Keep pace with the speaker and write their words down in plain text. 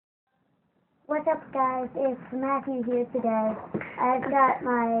What's up, guys? It's Matthew here today. I've got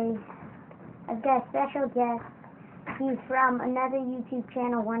a special guest. He's from another YouTube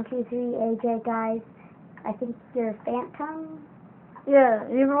channel, 123AJ, guys. I think you're Phantom. Yeah,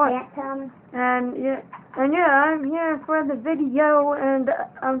 even what? Phantom. And yeah, I'm here for the video, and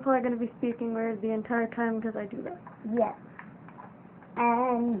I'm probably gonna be speaking weird the entire time because I do that. Yes.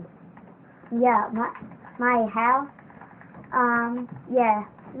 And yeah, my house.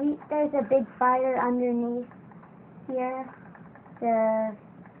 There's a big fire underneath here.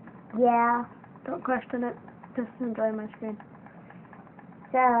 Don't question it. Just enjoy my screen.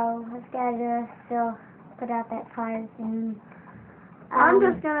 So I've got to still put out that fire soon. I'm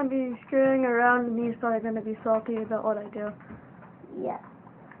just gonna be screwing around, and he's probably gonna be salty about what I do. Yeah.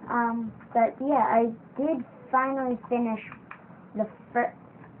 But yeah, I did finally finish the first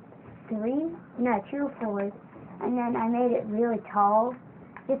two floors, and then I made it really tall.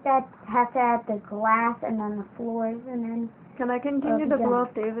 Just have to add the glass and then the floors, and then. Can I continue to blow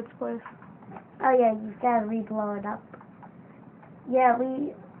up David's place? Oh yeah, you gotta re-blow it up. Yeah,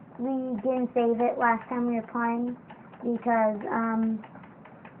 we didn't save it last time we were playing because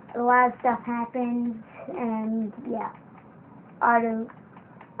a lot of stuff happened, and yeah, auto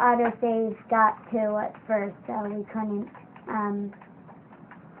save got to it first, so we couldn't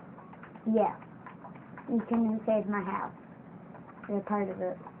we couldn't save my house. They're part of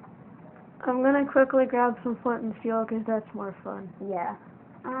it. I'm gonna quickly grab some flint and steel because that's more fun. Yeah.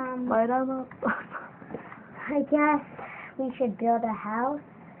 Light them up. I guess we should build a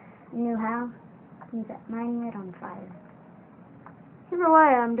new house. Mine lit on fire. I don't know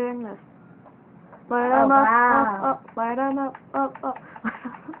why I'm doing this. Light them up, light them up. Oh.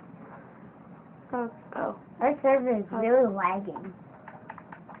 Our server is really lagging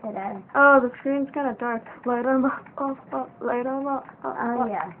today. Oh, the screen's kind of dark. Light them up, light them up. Oh,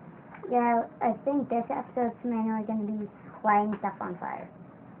 yeah. Yeah, I think this episode's mainly going to be lighting stuff on fire.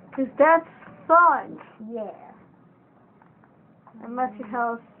 Because that's fun. Yeah. Unless your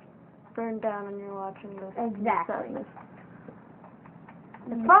house burned down and you're watching this. Exactly.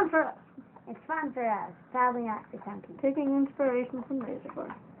 It's fun for us. It's fun for us. Probably not for some people. Taking inspiration from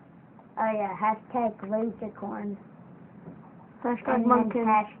Lasercorn. Oh, yeah. Hashtag Lasercorn. Hashtag Munkin.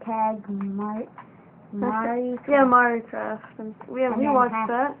 Hashtag Mario. Yeah, Mario Craft. And we watched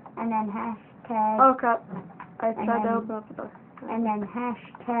that. And then hashtag. Oh crap! I tried to open up the door. And then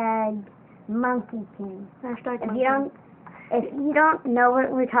hashtag Monkey King. Hashtag If you don't know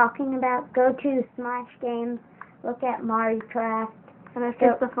what we're talking about, go to Smash Games, look at Mario Craft. And it's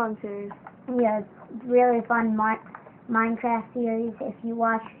just a fun series. Yeah, it's really fun Minecraft series. If you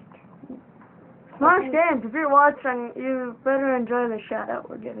watched Smash Games, if you're watching, you better enjoy the shout out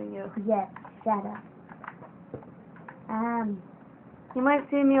we're giving you. Yes, shout out. You might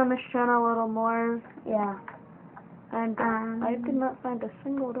see me on this channel a little more. Yeah. And I did not find a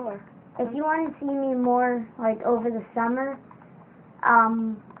single door. If you want to see me more, like over the summer, I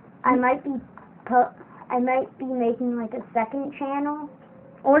might be making like a second channel.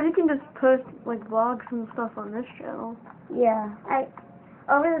 Or you can just post like vlogs and stuff on this channel. Yeah.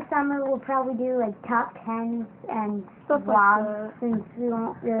 Over the summer we'll probably do like top 10s and stuff vlogs, like that. since we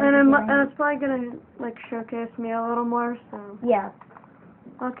won't really. And it's probably gonna like showcase me a little more. So. Yeah.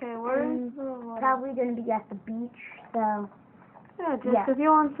 Okay, where's the probably gonna be at the beach. So. Yeah, if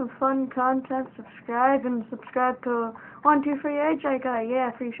you want some fun content, subscribe to 123AJ guy.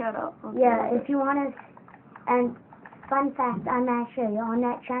 Yeah, free shout out. Okay. Yeah, if you want to, and fun fact, I'm actually on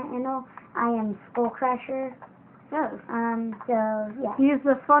that channel. I am Skull Crusher. Yes. So yeah. He's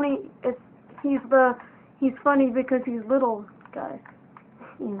funny because he's little guy.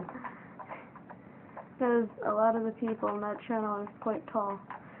 Yeah. Because a lot of the people on that channel are quite tall.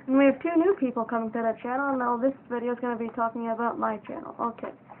 And we have 2 new people coming to that channel, and now this video is going to be talking about my channel.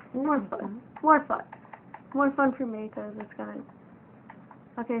 Okay. More fun. More fun for me, because it's going to...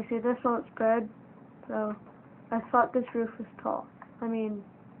 Okay, see, this one's good. So, I thought this roof was tall. I mean,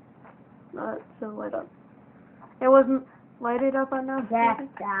 not so lit up. It wasn't lighted up enough? Zach,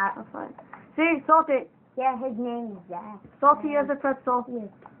 stop. Oh, fine. See, Salty. Yeah, his name is Zach. Salty as a pretzel.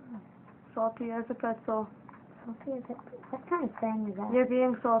 Yes. Salty as a pretzel. Salty as a... What kind of thing is that? You're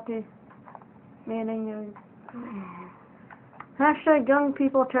being salty. Meaning you... Hashtag young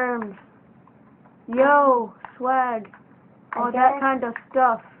people terms. Yo, swag. All that kind of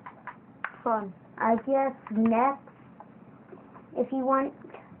stuff. Fun. I guess next, if you want,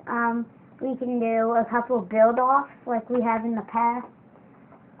 we can do a couple of build-offs like we have in the past.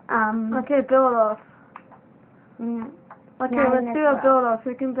 Okay, build-off. Okay, let's do a build-off.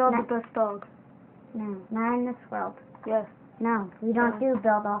 We can build the best dog. No, not in this world. Yes. No, we don't do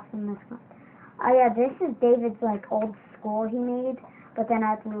build-offs in this one. Oh yeah, this is David's like old school he made, but then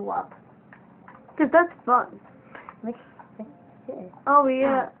I blew up. Cause that's fun. What's this? Oh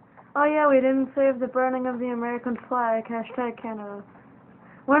yeah. Oh yeah, we didn't save the burning of the American flag. Hashtag Canada.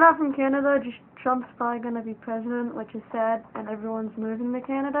 We're not from Canada. Just Trump's probably gonna be president, which is sad, and everyone's moving to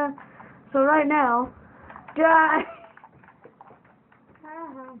Canada. So right now, die.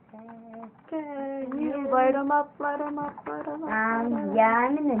 Okay, you light 'em up, light 'em up, light 'em up. light 'em Yeah, up.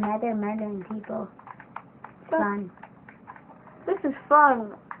 I'm in the nether murdering people. Fun. This is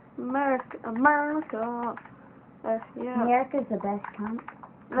fun. America, America. Yeah. America's the best country.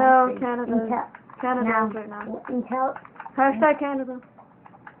 No, Canada. Until, Canada now, is right now. until Hashtag Canada.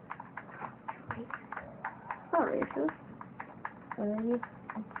 Not racist.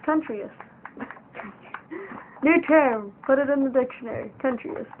 Countryist. New term. Put it in the dictionary.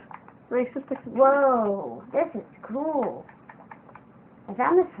 Countryist. Racist. Whoa, this is cool. I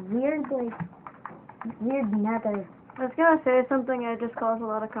found this weird nether. I was gonna say something that just caused a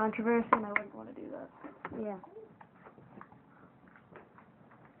lot of controversy, and I wouldn't want to do that. Yeah.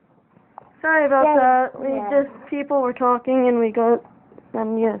 Sorry about that. We yeah. just people were talking, and we told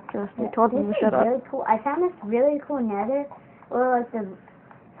them to shut up. Really cool. I found this really cool nether, where like the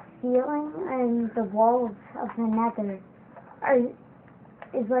ceiling and the walls of the nether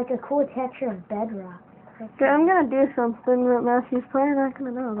is like a cool texture of bedrock. Okay, I'm gonna do something that Matthew's probably not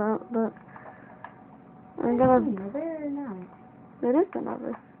gonna know about, but I'm gonna. Nether or not? It is the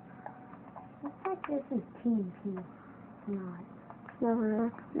nether. Looks like this is TNT. Not.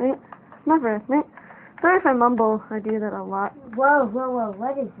 Never. Never. Sorry if I mumble. I do that a lot. Whoa.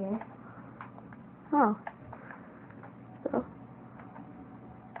 What is this? Oh. So.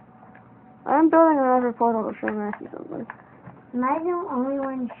 I'm building another portal to show Matthew something. Am I the only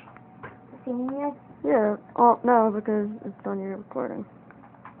one seeing this? Yeah. Oh, no, because it's on your recording.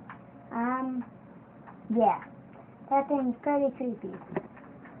 Yeah. That thing's pretty creepy.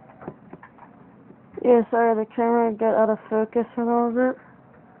 Yeah, sorry, the camera got out of focus and all of it.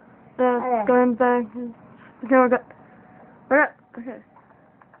 Okay. Going back. The camera got. Okay.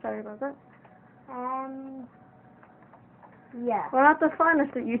 Sorry about that. Yeah. We're not the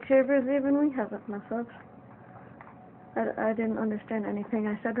finest at YouTubers, even we haven't mess ups. I didn't understand anything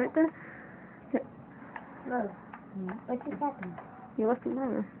I said right there. Whoa. What just happened? You left me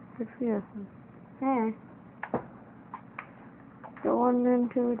there. Good for you. Yeah. Going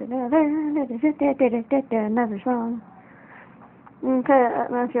into the nether, another song. Okay,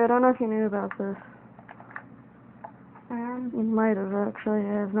 Matthew, I don't know if you knew about this. You might have actually.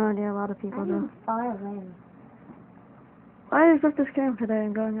 I have no idea. A lot of people do. I'm far away. Why is this camera today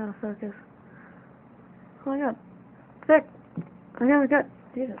and going out of focus? Oh my god. Sick. Oh my god.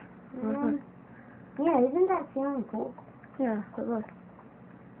 Jesus. Yeah, isn't that feeling cool? Yeah, but look.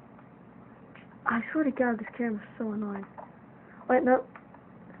 I swear to God, this camera's so annoying. Wait, no.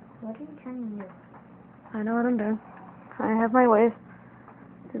 What are you trying to do? I know what I'm doing. I have my ways.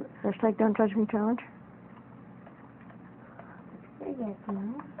 Hashtag don't judge me challenge.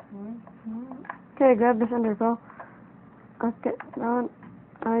 Okay, grab this ender pearl. Okay, now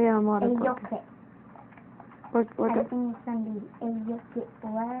I'm water. Ayoke. What? I think it's gonna be Ayoke.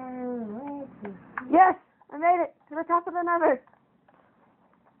 Where is it? Yes! I made it! To the top of the nether!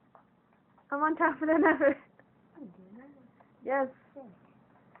 I'm on top of the nether. Yes.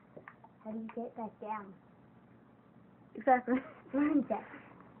 How do you get back down? Exactly. Learn that.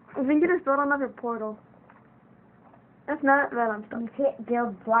 I think you just built another portal. That's not that I'm stuck. You can't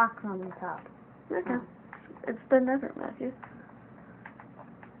build blocks on the top. Okay. It's the nether, Matthew.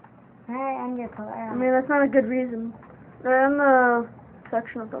 Alright, I'm your color. I mean, that's not a good reason. They're in the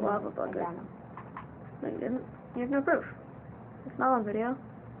section of the lava bucket. No, you didn't. You have no proof. It's not on video.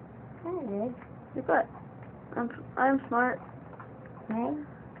 I did. You bet. I'm smart. Right?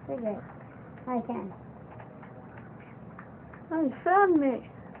 Figure it. I can. Oh, you found me.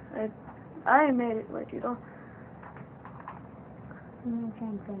 I made it like you don't.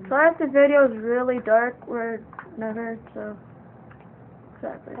 Sorry if the video is really dark. We're never so.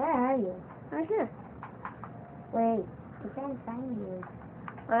 Exactly. Where are you? Right here. Wait, I can't find you.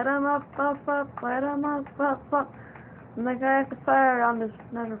 Light 'em up, light 'em up. I'm the guy with the fire around this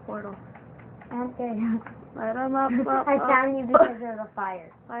nether portal. I'm there. Light 'em up, I found you because of the fire.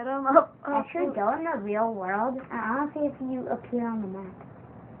 Light 'em up, Actually, go in the real world, and I want to see if you appear on the map.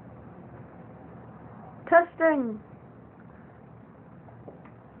 Testing.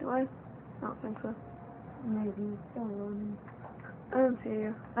 Do I? I don't think so. Maybe. I don't see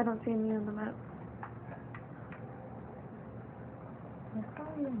you. I don't see me on the map. There's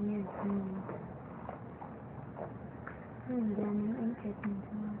probably a weird thing. I'm done. I'm interesting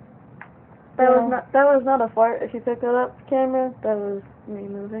to That was not a fart. If you pick that up, camera, that was me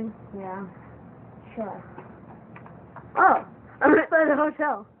moving. Yeah. Sure. Oh, I'm inside the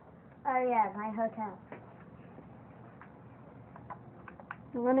hotel. Oh yeah, my hotel.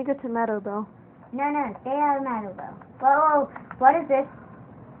 I'm gonna get to Meadowbell. No, stay out of Meadowville. Whoa, what is this?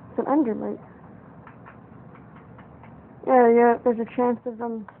 It's an endermite. Yeah, there's a chance of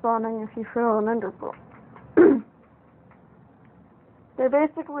them spawning if you throw an enderpearl. They're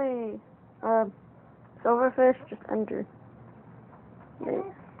basically silverfish, just ender. Right.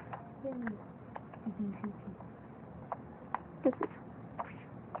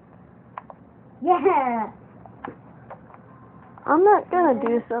 Yeah. I'm not gonna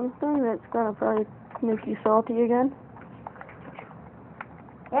do something that's gonna probably make you salty again.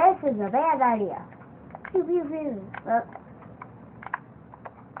 This is a bad idea. Well,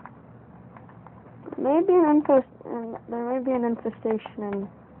 There may be an infestation in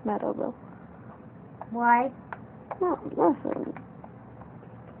Meadowville. why? No, listen.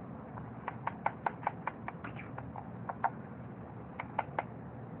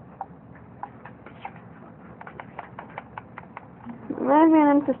 There may be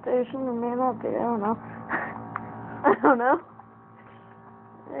an infestation, there may not be, I don't know. I don't know.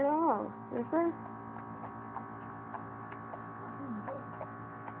 Is there?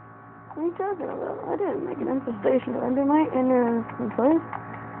 What are you talking about? I didn't make an infestation of endermite in your place.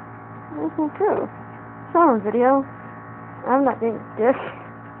 That's not true. It's not on video. I'm not being a dick.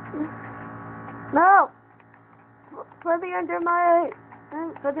 No! For the endermite!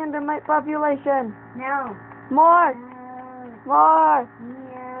 For the endermite population! No. More! More!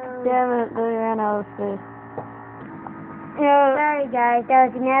 No. Damn it, they ran out of space. Yeah. Sorry guys, that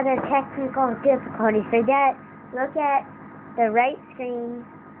was another technical difficulty. For that, look at the right screen.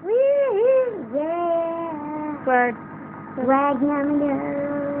 Woo-hoo, yeah. But Wagging on the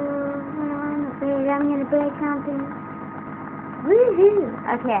I'm gonna break something. Woohoo!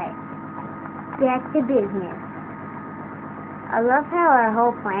 Okay. Back to business. I love how our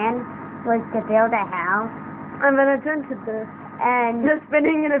whole plan was to build a house I'm gonna turn to this. and Just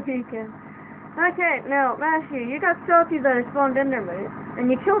spinning in a beacon. Okay, now, Matthew, you got salty that I spawned endermite, and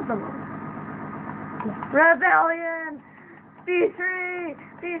you killed them all. Rebellion! Be free!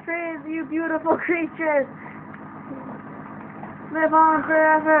 Be free, you beautiful creatures! Live on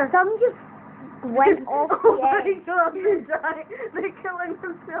forever! some just went off Oh the my edge. god, they're dying! They're killing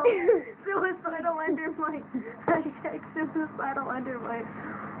themselves! Suicidal endermite! Hashtag suicidal endermite.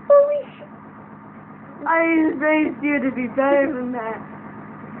 Holy shit. I raised you to be better than that.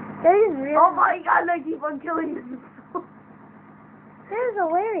 That is really Oh my god, they keep on killing themselves. that is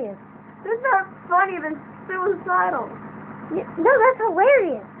hilarious. That's not funny, they're suicidal. Yeah, no, that's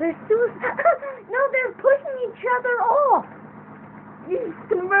hilarious. They're no, they're pushing each other off. You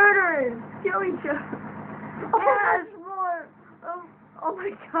murderers! Kill each other. Yes, more! Oh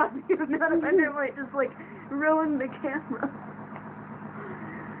my god, the amount of endermite just like ruined the camera.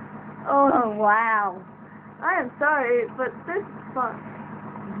 Oh wow. I am sorry, but this is fun.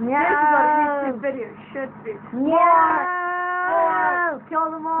 No. This is what a YouTube video should be. No. More! Kill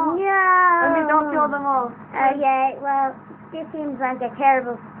them all! No. I mean, don't kill them all. Okay, well, this seems like a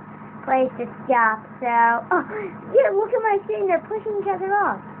terrible place to stop, so... Oh, yeah, look at my screen, they're pushing each other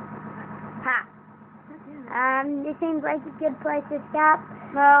off. Ha. This seems like a good place to stop.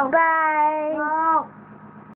 No. Bye. No.